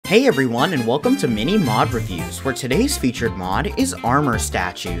Hey everyone, and welcome to Mini Mod Reviews, where today's featured mod is armor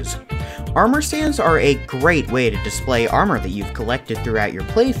statues. Armor stands are a great way to display armor that you've collected throughout your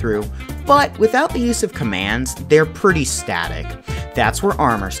playthrough, but without the use of commands, they're pretty static. That's where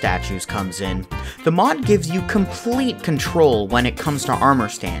armor statues comes in. The mod gives you complete control when it comes to armor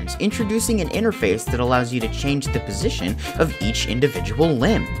stands, introducing an interface that allows you to change the position of each individual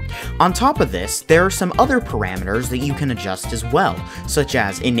limb. On top of this, there are some other parameters that you can adjust as well, such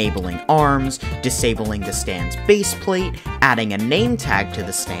as enabling arms, disabling the stand's base plate, adding a name tag to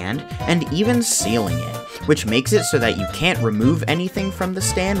the stand, and even sealing it, which makes it so that you can't remove anything from the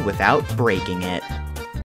stand without breaking it.